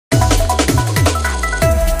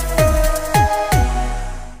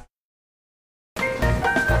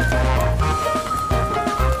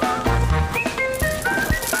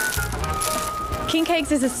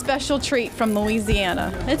This is a special treat from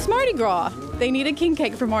Louisiana. It's Mardi Gras. They need a king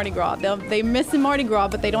cake for Mardi Gras. They miss Mardi Gras,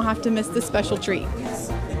 but they don't have to miss the special treat.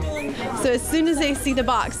 So as soon as they see the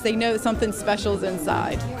box, they know something special is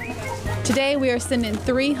inside. Today we are sending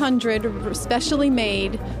 300 specially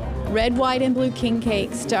made red, white, and blue king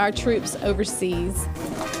cakes to our troops overseas.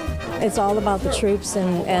 It's all about the troops,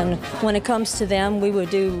 and when it comes to them, we will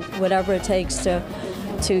do whatever it takes to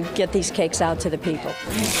get these cakes out to the people.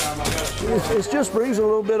 It just brings a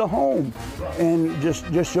little bit of home and just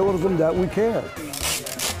shows them that we care.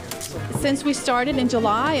 Since we started in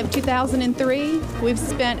July of 2003, we've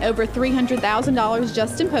spent over $300,000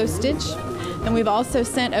 just in postage, and we've also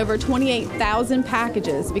sent over 28,000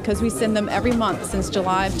 packages because we send them every month since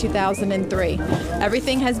July of 2003.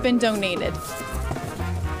 Everything has been donated.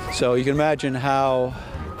 So you can imagine how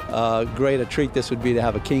great a treat this would be to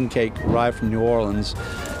have a king cake arrive from New Orleans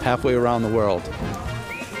halfway around the world.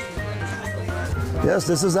 Yes,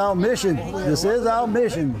 this is our mission. This is our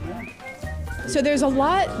mission. So there's a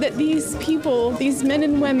lot that these people, these men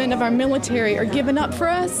and women of our military are giving up for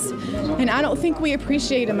us, and I don't think we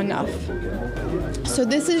appreciate them enough. So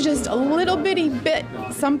this is just a little bitty bit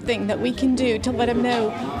something that we can do to let them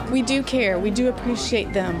know we do care, we do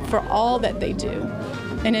appreciate them for all that they do.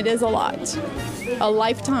 And it is a lot, a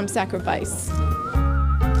lifetime sacrifice.